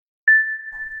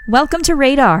Welcome to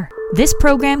Radar. This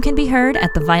program can be heard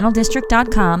at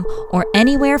thevinyldistrict.com or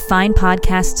anywhere fine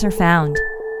podcasts are found.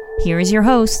 Here is your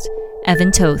host,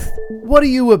 Evan Toth. What are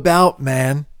you about,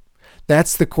 man?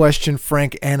 That's the question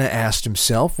Frank Ene asked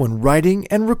himself when writing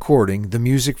and recording the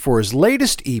music for his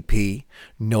latest EP,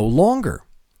 No Longer.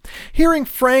 Hearing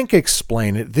Frank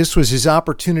explain it, this was his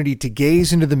opportunity to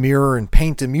gaze into the mirror and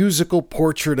paint a musical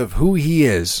portrait of who he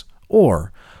is,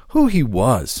 or who he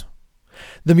was.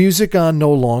 The music on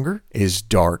No Longer is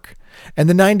dark, and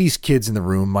the 90s kids in the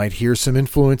room might hear some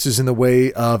influences in the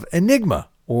way of Enigma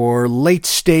or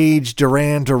late-stage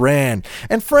Duran Duran.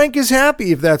 And Frank is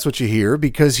happy if that's what you hear,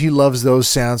 because he loves those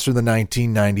sounds from the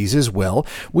 1990s as well,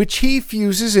 which he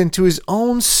fuses into his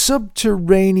own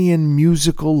subterranean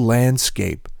musical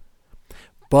landscape.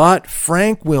 But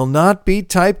Frank will not be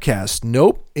typecast.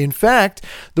 Nope. In fact,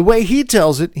 the way he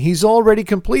tells it, he's already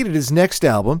completed his next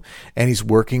album, and he's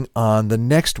working on the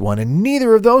next one, and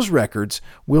neither of those records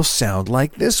will sound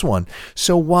like this one.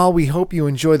 So while we hope you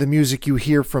enjoy the music you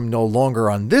hear from No Longer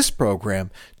on this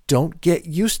program, don't get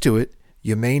used to it.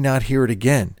 You may not hear it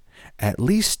again. At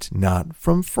least not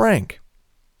from Frank.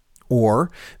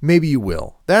 Or maybe you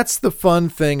will. That's the fun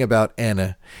thing about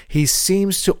Ene. He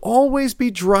seems to always be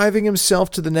driving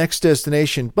himself to the next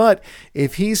destination, but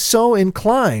if he's so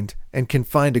inclined and can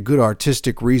find a good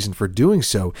artistic reason for doing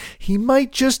so, he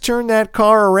might just turn that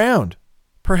car around.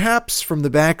 Perhaps from the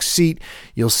back seat,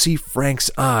 you'll see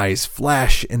Frank's eyes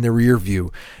flash in the rear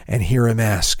view and hear him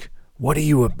ask, "What are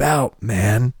you about,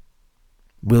 man?"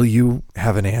 Will you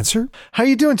have an answer? How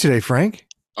you doing today, Frank?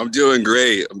 I'm doing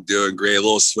great. A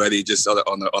little sweaty, just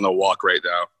on a walk right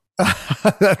now.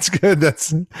 That's good. That's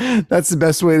the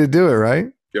best way to do it, right?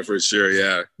 Yeah, for sure.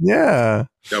 Yeah. Yeah.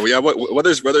 Yeah.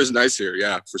 Weather's nice here.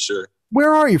 Yeah, for sure.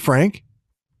 Where are you, Frank?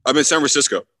 I'm in San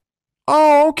Francisco.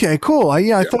 Oh, okay, cool.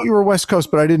 I thought you were West Coast,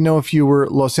 but I didn't know if you were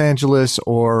Los Angeles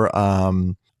or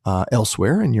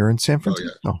elsewhere, and you're in San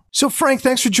Francisco. Oh, yeah. So, Frank,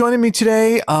 thanks for joining me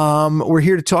today. We're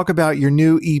here to talk about your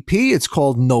new EP. It's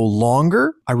called No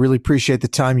Longer. I really appreciate the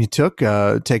time you took,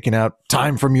 taking out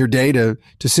time from your day to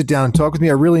sit down and talk with me.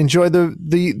 I really enjoy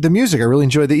the music. I really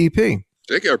enjoy the EP.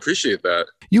 Thank you. I appreciate that.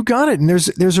 You got it. And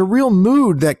there's a real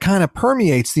mood that kind of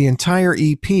permeates the entire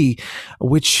EP,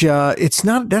 which that's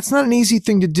not an easy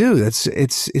thing to do.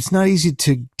 It's not easy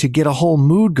to get a whole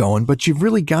mood going, but you've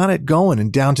really got it going,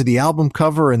 and down to the album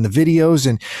cover and the videos,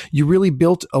 and you really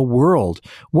built a world.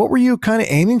 What were you kind of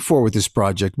aiming for with this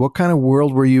project? What kind of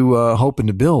world were you hoping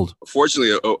to build?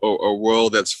 Fortunately, a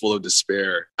world that's full of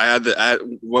despair.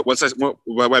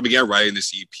 When I began writing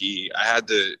this EP, I had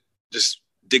to just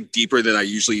dig deeper than I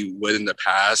usually would in the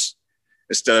past,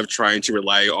 instead of trying to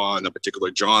rely on a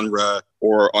particular genre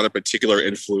or on a particular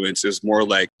influence. It's more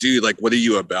like, dude, like, what are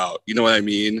you about? You know what I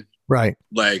mean? Right.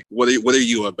 Like, what are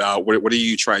you about? What are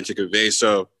you trying to convey?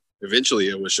 So eventually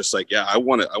it was just like, yeah, I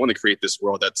want to create this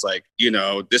world that's like,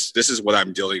 this is what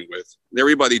I'm dealing with. And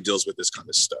everybody deals with this kind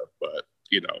of stuff, but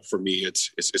for me,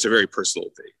 it's a very personal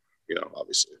thing,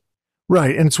 obviously.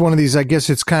 Right. And it's one of these, I guess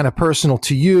it's kind of personal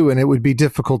to you, and it would be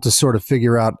difficult to sort of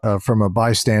figure out from a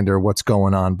bystander what's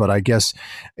going on. But I guess,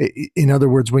 in other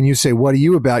words, when you say, what are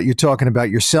you about, you're talking about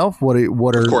yourself? What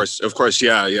are... Of course.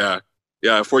 Yeah.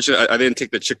 Unfortunately, I didn't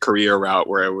take the chick Korea route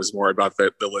where it was more about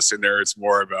the listener. It's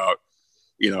more about,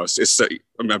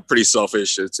 I'm pretty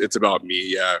selfish. It's about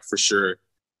me. Yeah, for sure.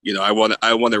 I want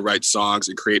to write songs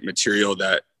and create material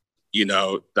that,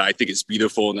 that I think is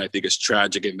beautiful and I think is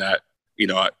tragic, and that,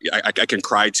 I can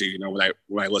cry to,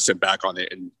 when I listen back on it,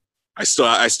 and I still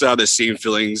have the same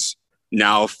feelings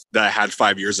now that I had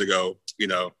 5 years ago,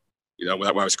 when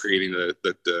I was creating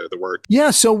the work.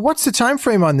 Yeah. So what's the time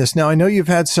frame on this? Now, I know you've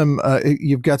had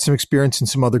you've got some experience in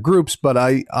some other groups, but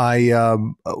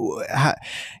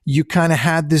you kind of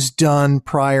had this done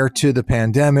prior to the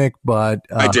pandemic, but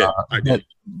I did.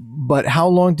 But how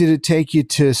long did it take you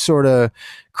to sort of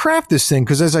craft this thing?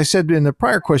 Because as I said in the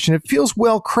prior question, it feels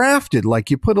well crafted. Like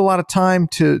you put a lot of time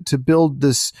to build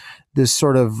this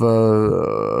sort of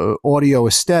audio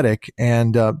aesthetic.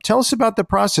 And tell us about the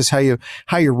process, how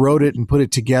you wrote it and put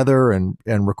it together and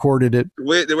recorded it.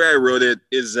 The way I wrote it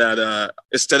is that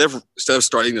instead of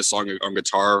starting the song on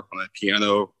guitar, on a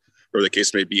piano, or the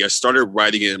case may be, I started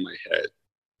writing it in my head.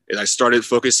 And I started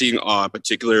focusing on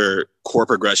particular chord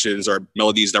progressions or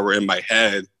melodies that were in my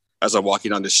head as I'm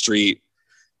walking on the street,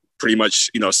 pretty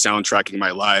much, soundtracking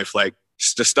my life, like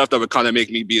the stuff that would kind of make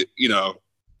me be,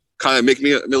 make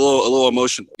me a little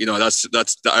emotional.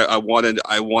 I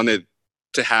wanted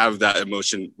to have that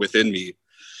emotion within me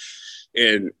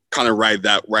and kind of ride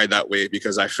that way,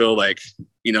 because I feel like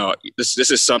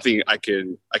this is something I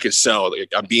can sell.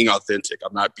 Like, I'm being authentic.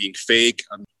 I'm not being fake.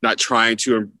 I'm not trying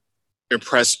to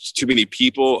impress too many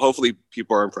people. Hopefully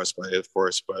people are impressed by it, of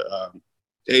course. But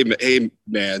hey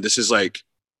man, this is like,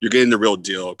 you're getting the real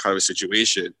deal kind of a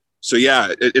situation. So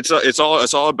yeah, it's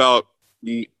all about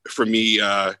for me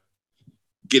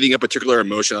getting a particular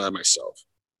emotion out of myself.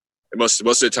 And most of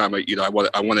the time, I want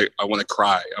to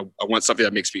cry. I want something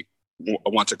that makes me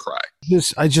want to cry.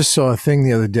 I just saw a thing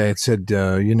the other day. It said,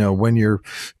 when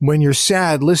you're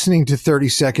sad, listening to 30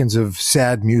 seconds of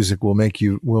sad music will make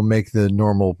the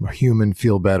normal human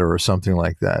feel better, or something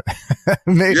like that.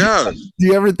 Maybe, yeah. Do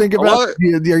you ever think about? Are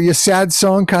you a sad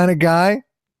song kind of guy?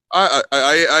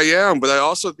 I am, but I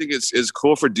also think it's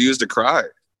cool for dudes to cry.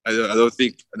 I don't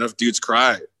think enough dudes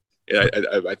cry.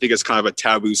 I think it's kind of a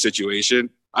taboo situation.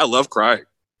 I love crying.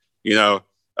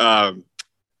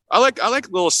 I like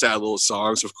little sad little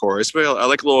songs, of course, but I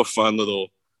like little fun little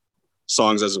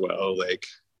songs as well, like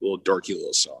little dorky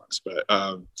little songs. But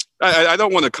I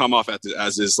don't want to come off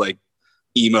as this like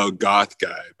emo goth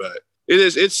guy, but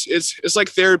it's like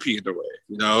therapy in a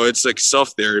way. It's like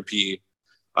self-therapy.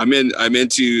 I'm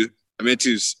into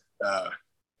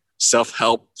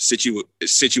self-help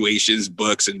situations,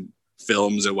 books and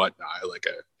films and whatnot.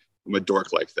 I'm a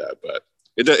dork like that, but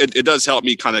it does help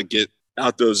me kind of get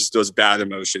out those bad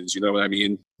emotions. You know what I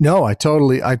mean? No, I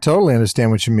totally understand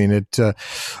what you mean.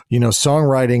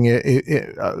 Songwriting.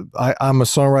 I'm a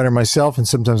songwriter myself, and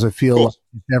sometimes I feel like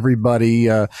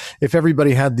if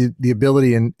everybody had the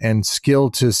ability and skill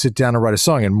to sit down and write a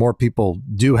song, and more people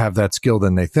do have that skill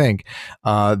than they think,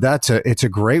 it's a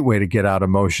great way to get out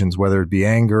emotions, whether it be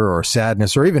anger or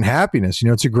sadness or even happiness.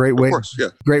 It's a great way,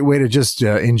 great way to just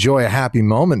enjoy a happy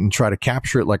moment and try to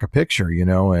capture it like a picture.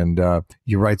 And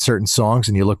you write certain songs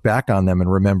and you look back on them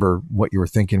and remember what you were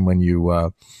thinking when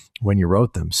you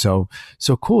wrote them. So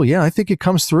cool. Yeah, I think it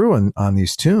comes through on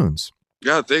these tunes.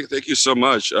 Yeah, thank you so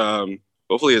much.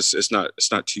 Hopefully it's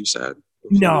not too sad.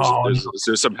 No,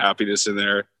 there's some happiness in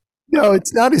there. No,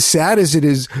 it's not as sad as it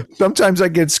is. Sometimes I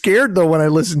get scared though when I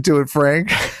listen to it,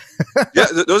 Frank. Yeah,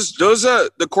 those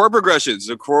the chord progressions,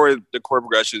 the chord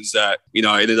progressions that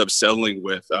I ended up settling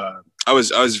with. I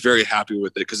was very happy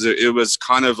with it because it was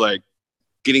kind of like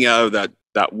getting out of that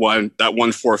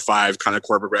 1-4-5 kind of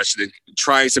chord progression and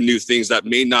trying some new things that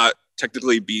may not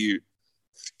technically be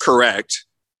correct,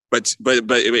 but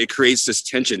it creates this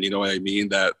tension. You know what I mean?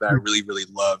 That I really really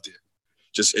loved.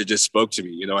 It just spoke to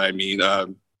me. You know what I mean?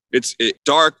 It's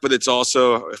dark, but it's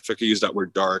also, if I could use that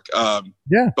word, dark.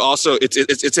 But also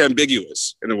it's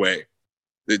ambiguous in a way.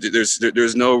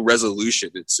 There's no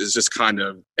resolution. It's just kind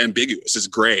of ambiguous. It's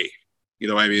gray. You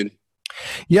know what I mean?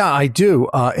 Yeah, I do.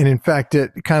 And in fact,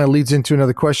 it kind of leads into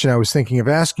another question I was thinking of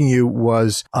asking you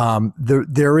was,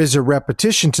 there is a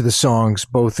repetition to the songs,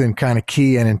 both in kind of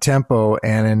key and in tempo.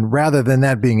 And rather than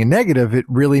that being a negative, it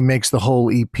really makes the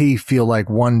whole EP feel like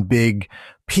one big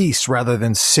piece rather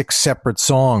than 6 separate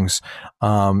songs.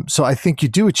 So I think you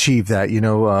do achieve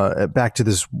that, back to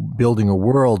this building a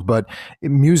world, but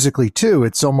musically too,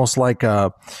 it's almost like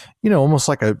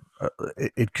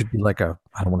it could be like I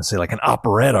don't want to say like an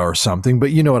operetta or something,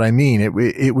 but you know what I mean?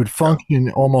 It would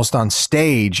function almost on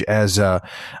stage as a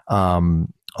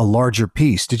larger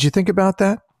piece. Did you think about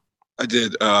that? I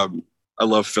did. I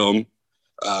love film.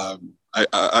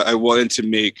 I wanted to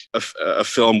make a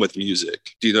film with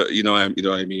music. Do you know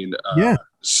what I mean? Yeah.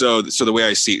 So the way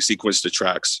I sequence the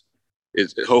tracks,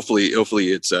 hopefully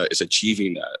it's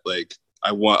achieving that. Like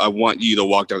I want you to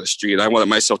walk down the street. I wanted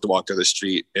myself to walk down the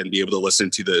street and be able to listen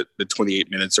to the 28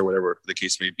 minutes or whatever the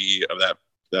case may be of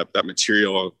that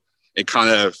material, and kind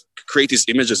of create these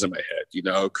images in my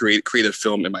head. Create a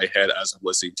film in my head as I'm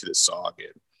listening to this song.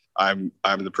 And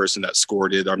I'm the person that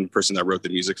scored it. I'm the person that wrote the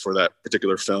music for that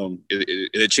particular film.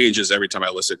 It changes every time I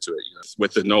listen to it.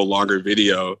 With the no longer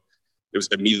video, it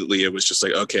was just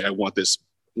like, okay, I want this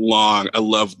long. I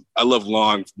love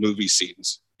long movie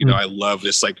scenes. I love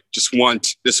this, like just one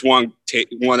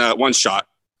shot,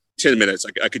 10 minutes.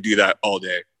 I could do that all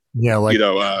day. Yeah, like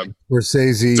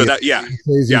Scorsese. So that, yeah,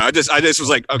 Scorsese. Yeah. I just was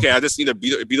like, okay, I just need a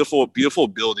beautiful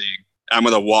building. I'm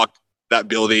gonna walk that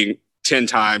building 10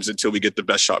 times until we get the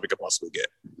best shot we could possibly get.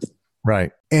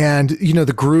 Right. And,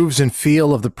 the grooves and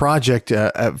feel of the project,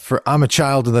 I'm a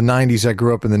child of the 90s. I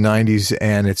grew up in the 90s,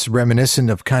 and it's reminiscent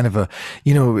of kind of it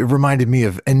reminded me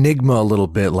of Enigma a little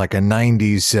bit, like a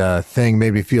 90s thing,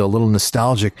 made me feel a little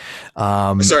nostalgic.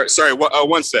 Sorry.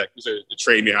 One sec. There's a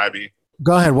train behind me.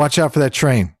 Go ahead. Watch out for that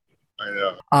train. I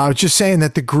know. I was just saying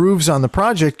that the grooves on the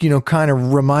project, kind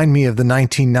of remind me of the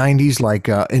 1990s, like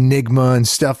Enigma and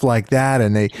stuff like that.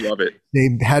 And Love it.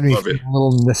 they had me Love feel it. a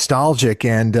little nostalgic.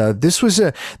 And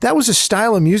that was a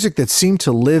style of music that seemed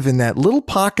to live in that little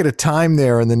pocket of time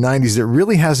there in the 90s that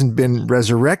really hasn't been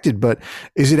resurrected. But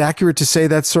is it accurate to say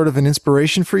that's sort of an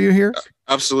inspiration for you here?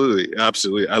 Absolutely.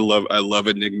 Absolutely. I love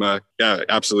Enigma. Yeah,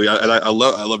 absolutely. I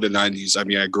love the 90s. I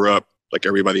mean, I grew up like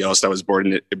everybody else. I was born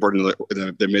in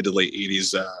the mid to late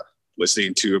 80s,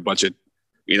 listening to a bunch of,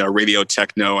 radio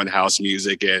techno and house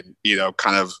music and,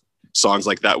 kind of songs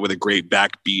like that with a great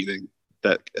backbeat and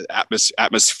that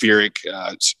atmospheric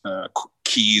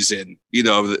keys and,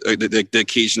 the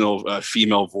occasional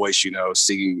female voice,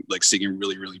 singing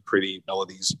really, really pretty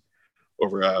melodies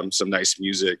over some nice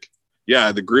music.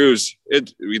 Yeah, the grooves,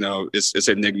 it's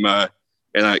Enigma.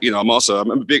 And I'm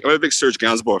a big Serge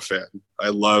Gainsbourg fan. I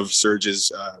love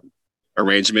Serge's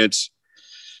arrangements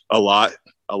a lot.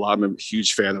 I'm a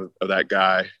huge fan of that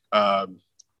guy.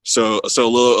 So a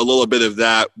little bit of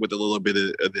that with a little bit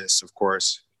of this, of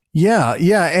course. Yeah,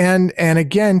 and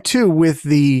again too with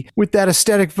that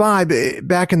aesthetic vibe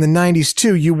back in the 90s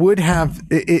too, you would have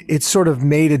it sort of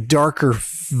made a darker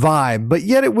vibe, but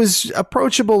yet it was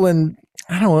approachable and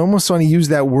I don't know, I almost want to use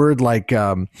that word like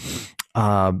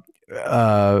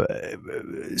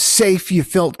safe. You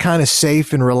felt kind of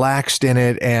safe and relaxed in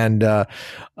it, and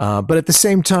but at the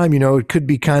same time, it could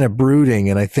be kind of brooding.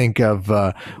 And I think of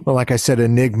like I said,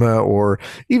 Enigma, or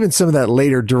even some of that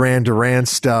later Duran Duran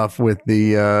stuff with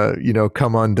the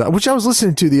Come Undone, which I was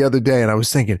listening to the other day, and I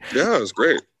was thinking, yeah, it was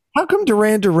great. How come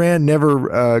Duran Duran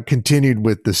never continued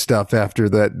with the stuff after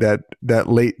that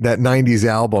 90s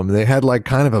album? They had like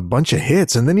kind of a bunch of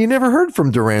hits, and then you never heard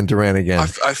from Duran Duran again.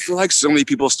 I feel like so many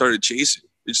people started chasing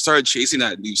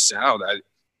that new sound.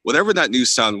 Whatever that new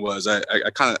sound was, I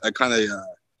kind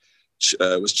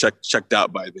of was checked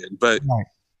out by then. But right.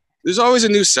 There's always a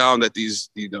new sound that these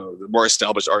the more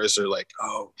established artists are like,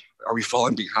 oh, are we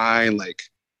falling behind? Like,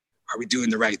 are we doing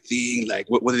the right thing? Like,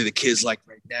 what are the kids like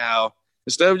right now?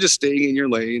 Instead of just staying in your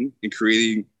lane and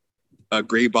creating a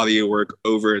great body of work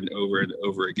over and over and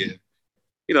over again,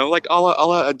 like a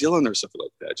la Dylan or something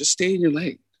like that. Just stay in your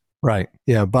lane. Right.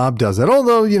 Yeah, Bob does that.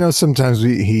 Although, sometimes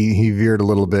he veered a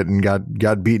little bit and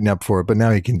got beaten up for it, but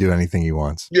now he can do anything he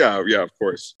wants. Yeah, of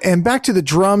course. And back to the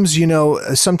drums,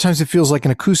 sometimes it feels like an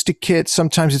acoustic kit.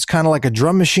 Sometimes it's kind of like a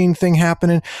drum machine thing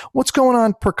happening. What's going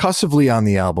on percussively on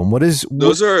the album?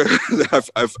 Those are,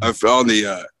 I've found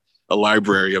a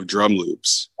library of drum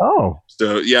loops. Oh.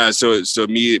 So yeah, so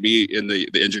me and the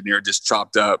engineer just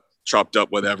chopped up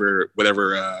whatever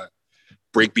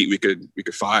breakbeat we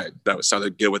could find that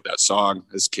sounded good with that song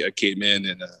as came in,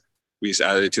 and we just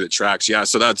added it to the tracks. Yeah,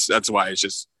 so that's why it's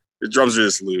just the drums are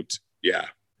just looped. Yeah.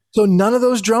 So none of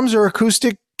those drums are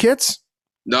acoustic kits?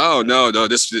 No.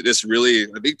 This really,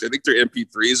 I think they're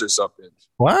MP3s or something.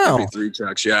 Wow. MP3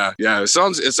 tracks. Yeah. It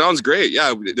sounds great.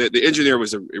 Yeah. The engineer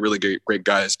was a really great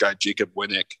guy. This guy, Jacob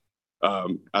Winnick,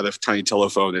 out of Tiny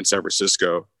Telephone in San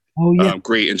Francisco. Oh yeah.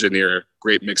 Great engineer,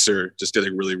 great mixer. Just did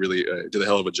a really, really did a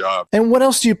hell of a job. And what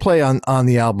else do you play on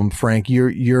the album, Frank?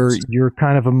 You're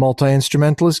kind of a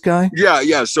multi-instrumentalist guy?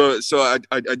 Yeah. So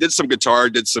I did some guitar,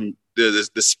 did some the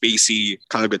spacey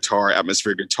kind of guitar,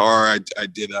 atmospheric guitar. I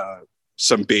did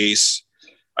some bass.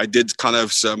 I did kind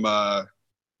of some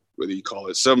what do you call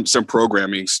it? Some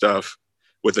programming stuff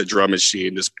with a drum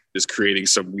machine, just creating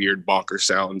some weird bonker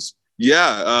sounds.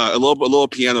 Yeah, a little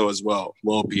piano as well. A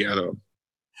little piano.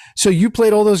 So you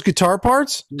played all those guitar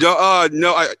parts? No,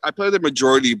 I played the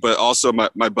majority, but also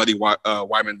my buddy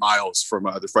Wyman Miles from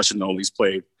the Fresh and Onlys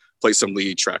played some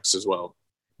lead tracks as well.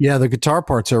 Yeah, the guitar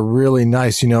parts are really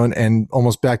nice, and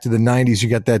almost back to the 90s. You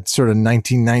got that sort of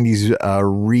 1990s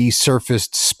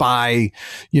resurfaced spy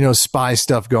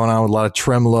stuff going on with a lot of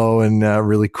tremolo and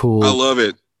really cool. I love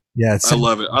it. Yeah, I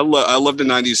love it. I love the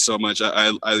 90s so much.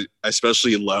 I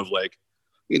especially love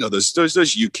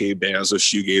those UK bands, those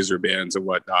shoegazer bands and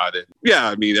whatnot. And yeah,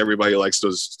 I mean everybody likes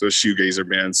those shoegazer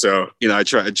bands. So I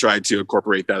tried to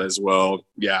incorporate that as well.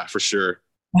 Yeah, for sure.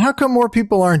 How come more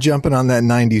people aren't jumping on that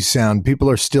 90s sound? People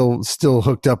are still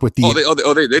hooked up with the.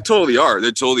 They totally are.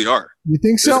 They totally are. You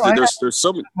think so? There's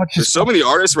so many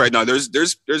artists right now. There's Gen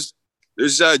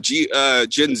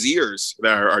Zers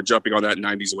that are jumping on that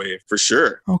 90s wave for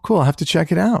sure. Oh, cool. I'll have to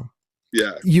check it out.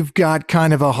 Yeah. You've got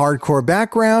kind of a hardcore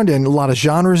background and a lot of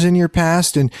genres in your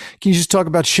past. And can you just talk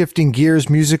about shifting gears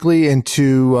musically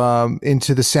into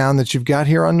the sound that you've got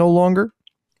here on No Longer?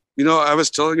 I was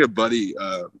telling a buddy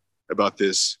about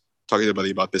this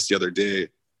the other day.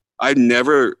 I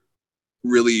never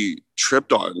really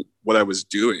tripped on what I was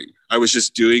doing. I was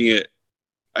just doing it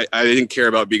I didn't care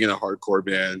about being in a hardcore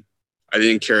band. I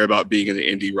didn't care about being in an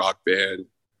indie rock band.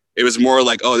 It was more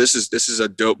like, oh, this is a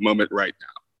dope moment right now.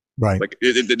 Right. Like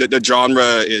the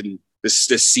genre in this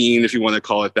scene, if you want to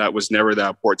call it that, was never that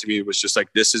important to me. It was just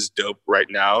like, this is dope right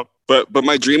now. But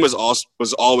my dream was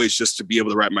always just to be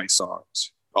able to write my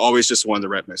songs. I always just wanted to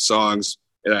write my songs.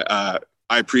 And I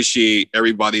appreciate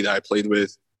everybody that I played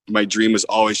with. My dream was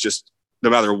always just, no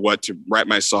matter what, to write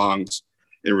my songs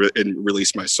and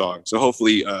release my songs. So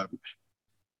hopefully,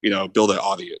 build an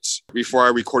audience. Before I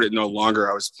recorded No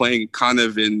Longer, I was playing kind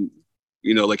of in,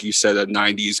 like you said, a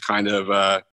 90s kind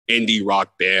of indie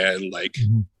rock band, like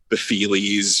the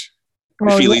Feelies. The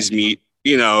Feelies meet,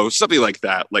 something like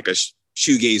that, like a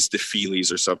shoegaze the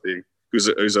Feelies or something. Who's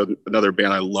another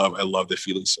band I love. I love the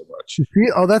Feelies so much.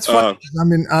 Oh, that's fun.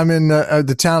 I'm in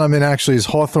the town I'm in actually is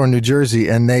Hawthorne, New Jersey,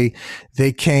 and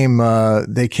they came out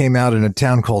in a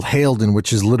town called Haledon,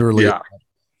 which is literally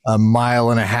a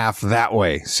mile and a half that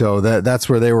way. So that's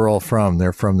where they were all from.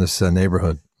 They're from this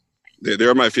neighborhood.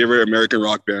 They're my favorite American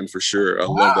rock band for sure. I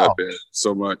love that band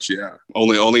so much. Yeah.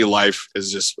 Only Life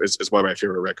is one of my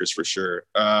favorite records for sure.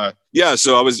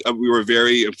 So we were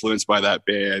very influenced by that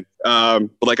band.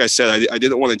 But like I said, I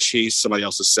didn't want to chase somebody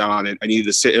else's sound, and I needed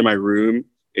to sit in my room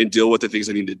and deal with the things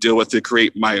I needed to deal with to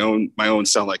create my own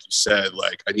sound. Like you said,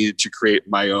 like I needed to create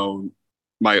my own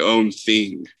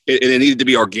thing, and it needed to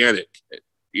be organic.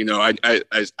 I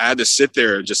had to sit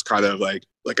there and just kind of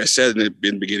like I said in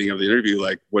the beginning of the interview,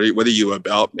 like, what are you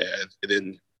about, man? And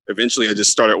then eventually I just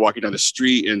started walking down the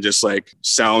street and just like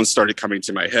sounds started coming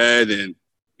to my head. And,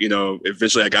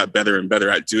 eventually I got better and better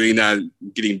at doing that,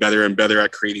 getting better and better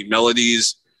at creating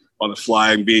melodies on the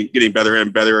fly and getting better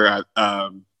and better at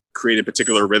creating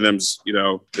particular rhythms.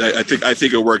 I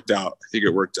think it worked out. I think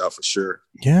it worked out for sure.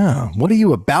 Yeah. What are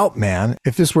you about, man?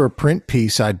 If this were a print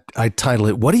piece, I'd title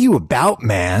it, "What are you about,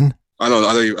 man?" I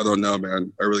don't know,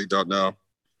 man. I really don't know.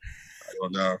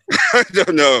 No, I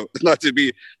don't know. Not to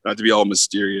be all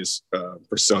mysterious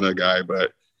persona guy,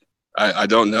 but I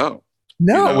don't know.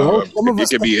 No, it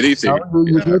could be anything.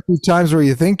 You go through times where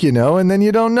you think you know, and then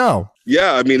you don't know.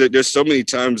 Yeah, I mean, there's so many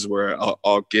times where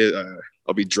I'll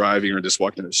be driving or just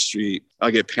walking the street.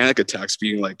 I'll get panic attacks,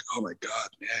 being like, "Oh my God,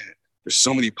 man! There's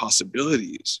so many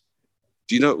possibilities.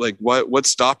 Do you know, like,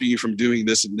 what's stopping you from doing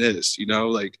this and this?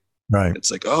 Right? It's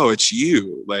like, oh, it's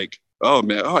you. Like, oh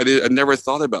man, I never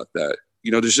thought about that.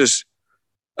 There's just,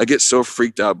 I get so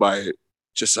freaked out by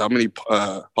just how many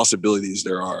possibilities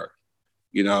there are,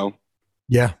 Yeah.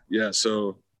 Yeah.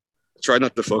 So I try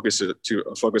not to focus on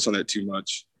it too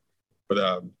much, but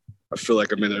I feel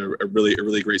like I'm in a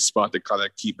really great spot to kind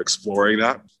of keep exploring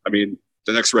that. I mean,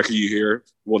 the next record you hear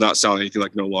will not sound anything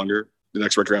like No Longer. The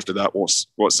next record after that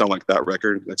won't sound like that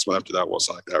record. The next one after that won't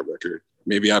sound like that record.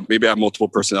 Maybe I have multiple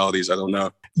personalities. I don't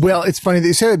know. Well, it's funny that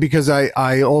you say that because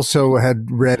I also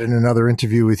had read in another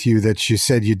interview with you that you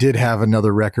said you did have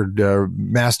another record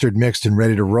mastered, mixed, and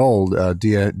ready to roll. Do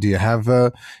you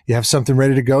have something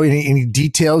ready to go? Any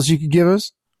details you could give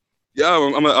us? Yeah,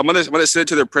 I'm gonna send it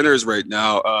to the printers right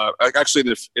now.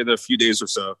 Actually, in a few days or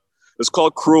so. It's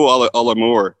called Cruel à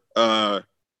l'Amour.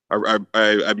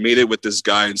 I made it with this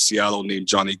guy in Seattle named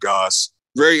Johnny Goss.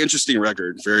 Very interesting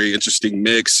record, very interesting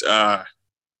mix. I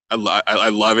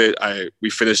love it. We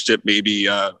finished it maybe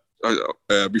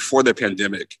before the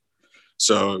pandemic,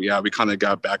 so yeah, we kind of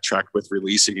got backtracked with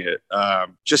releasing it.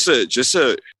 Just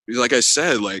like I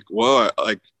said, like, whoa,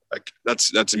 like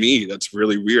that's me. That's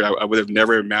really weird. I would have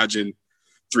never imagined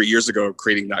 3 years ago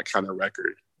creating that kind of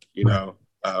record.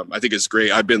 I think it's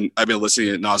great. I've been listening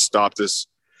to it nonstop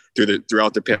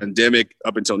throughout the pandemic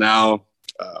up until now.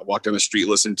 Walk down the street,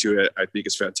 listen to it. I think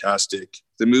it's fantastic.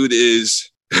 The mood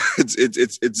is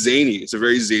it's zany. It's a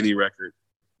very zany record.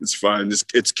 It's fun.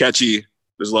 It's catchy.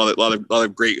 There's a lot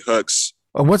of great hooks.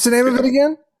 What's the name of it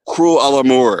again? Cruel à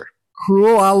l'Amour.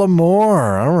 Cruel à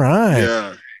l'Amour. All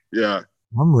right. Yeah.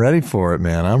 I'm ready for it,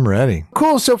 man. I'm ready.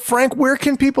 Cool. So, Frank, where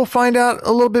can people find out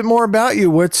a little bit more about you?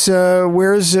 Where's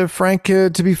Frank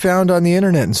to be found on the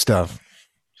internet and stuff?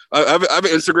 I have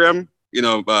an Instagram,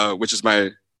 which is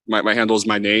my handle is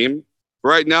my name.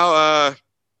 Right now,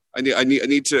 I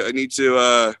need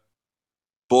to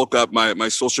bulk up my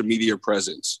social media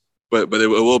presence, but it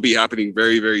will be happening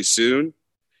very, very soon.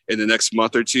 In the next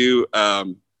month or two,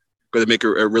 going to make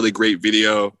a really great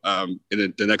video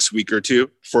in the next week or two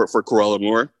for Cruel à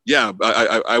l'Amour. Yeah,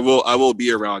 I will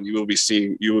be around. You will be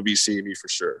seeing me for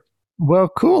sure. Well,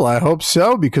 cool. I hope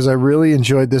so, because I really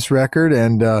enjoyed this record,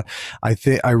 and I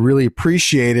think I really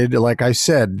appreciated, like I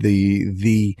said,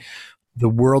 the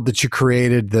world that you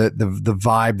created, the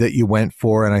vibe that you went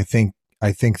for, and I think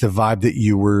I think the vibe that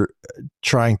you were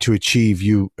trying to achieve,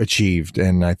 you achieved.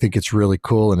 And I think it's really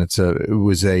cool. And it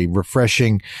was a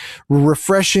refreshing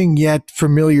yet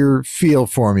familiar feel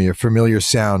for me, a familiar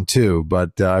sound too.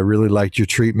 But I really liked your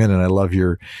treatment, and I love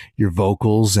your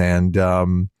vocals, and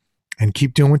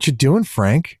keep doing what you're doing,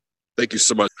 Frank. Thank you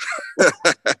so much.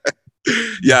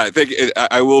 Yeah, I think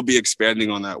I will be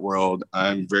expanding on that world.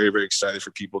 I'm very, very excited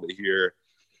for people to hear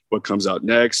what comes out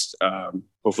next.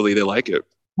 Hopefully they like it.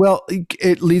 Well,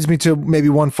 it leads me to maybe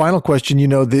one final question.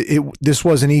 This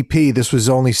was an EP. This was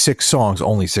only 6 songs.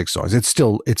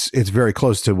 It's very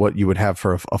close to what you would have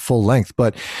for a full length,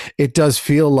 but it does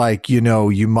feel like,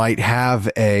 you might have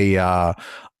a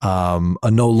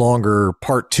no longer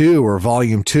part 2 or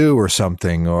volume 2 or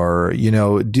something, or,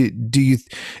 do you,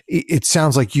 it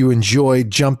sounds like you enjoyed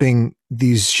jumping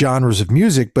these genres of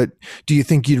music, but do you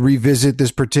think you'd revisit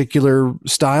this particular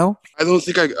style? I don't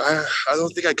think I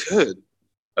could.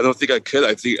 I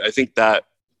think that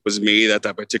was made at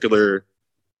that particular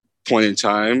point in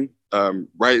time.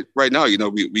 Right now,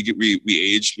 we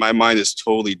age. My mind is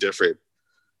totally different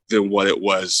than what it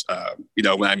was,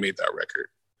 when I made that record.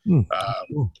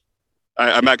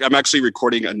 I'm actually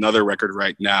recording another record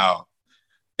right now.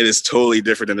 It is totally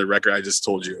different than the record I just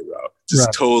told you about.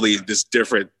 Just totally this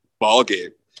different ball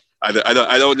game. I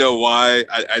don't know why.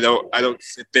 I don't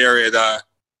sit there and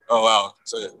oh wow,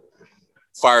 it's a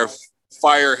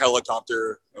fire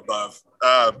helicopter above.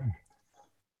 I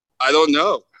don't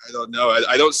know.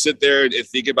 I don't sit there and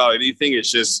think about anything.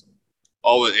 It's just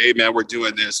always, hey man, we're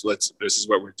doing this. This is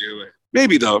what we're doing.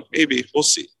 Maybe we'll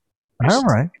see. All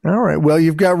right. Well,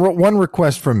 you've got one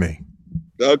request from me.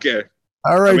 Okay.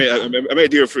 All right. I may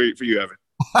do it for you, Evan.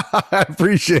 I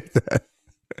appreciate that.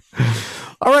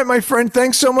 All right, my friend.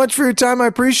 Thanks so much for your time. I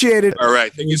appreciate it. All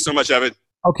right. Thank you so much, Evan.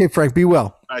 Okay, Frank. Be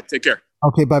well. All right. Take care.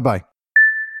 Okay. Bye-bye.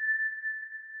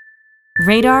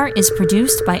 Radar is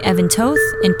produced by Evan Toth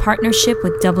in partnership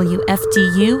with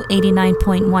WFDU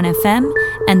 89.1 FM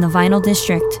and the Vinyl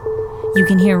District. You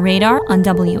can hear Radar on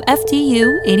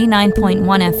WFDU 89.1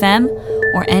 FM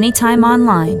or anytime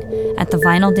online at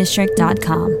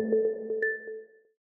thevinyldistrict.com.